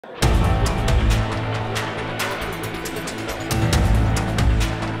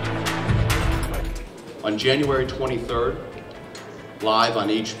On January 23rd, live on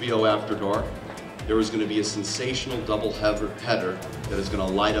HBO After Dark, there is going to be a sensational double header that is going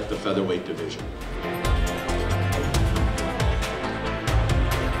to light up the featherweight division.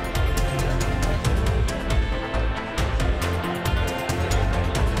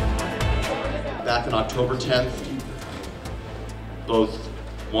 Back on October 10th, both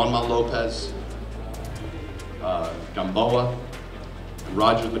Lopez, Gamboa, and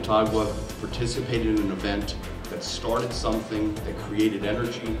Mtagwa participated in an event that started something, that created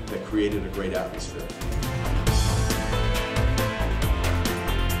energy, that created a great atmosphere.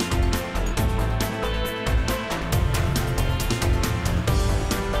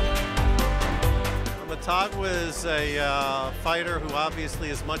 Mtagwa is a fighter who obviously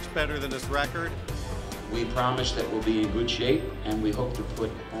is much better than his record. We promise that we'll be in good shape, and we hope to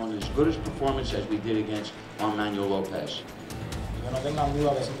put on as good a performance as we did against Lopez.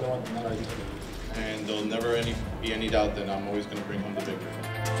 And there'll never be any doubt that I'm always going to bring home the victory.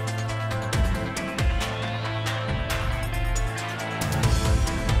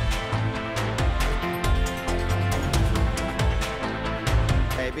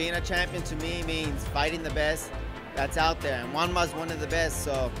 Being a champion to me means fighting the best that's out there, and Juanma's one of the best,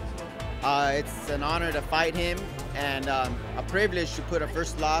 so it's an honor to fight him and a privilege to put a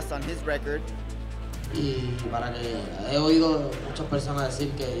first loss on his record. Y para que he oído muchas personas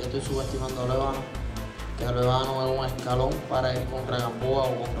decir que yo estoy subestimando a Luevano, que Luevano es un escalón para ir contra Gamboa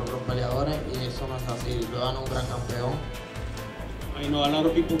o contra otros peleadores, y eso no es así. Luevano es un gran campeón. I know a lot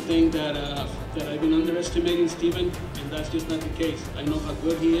of people think that I've been underestimating Steven, and that's just not the case. I know how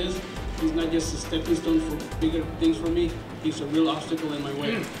good he is. He's not just a stepping stone for bigger things for me. He's a real obstacle in my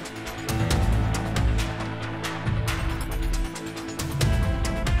way.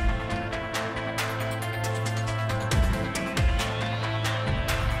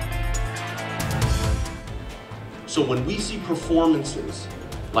 So when we see performances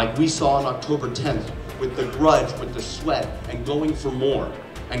like we saw on October 10th, with the grudge, with the sweat, and going for more,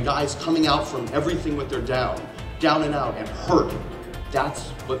 and guys coming out from everything with their down and out, and hurt, that's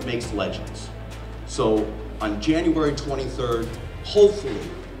what makes legends. So on January 23rd, hopefully,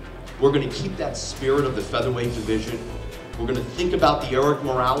 we're going to keep that spirit of the featherweight division. We're going to think about the Eric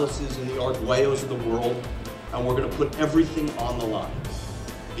Moraleses and the Arguellos of the world, and we're going to put everything on the line,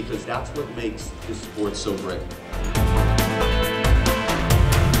 because that's what makes this sport so great.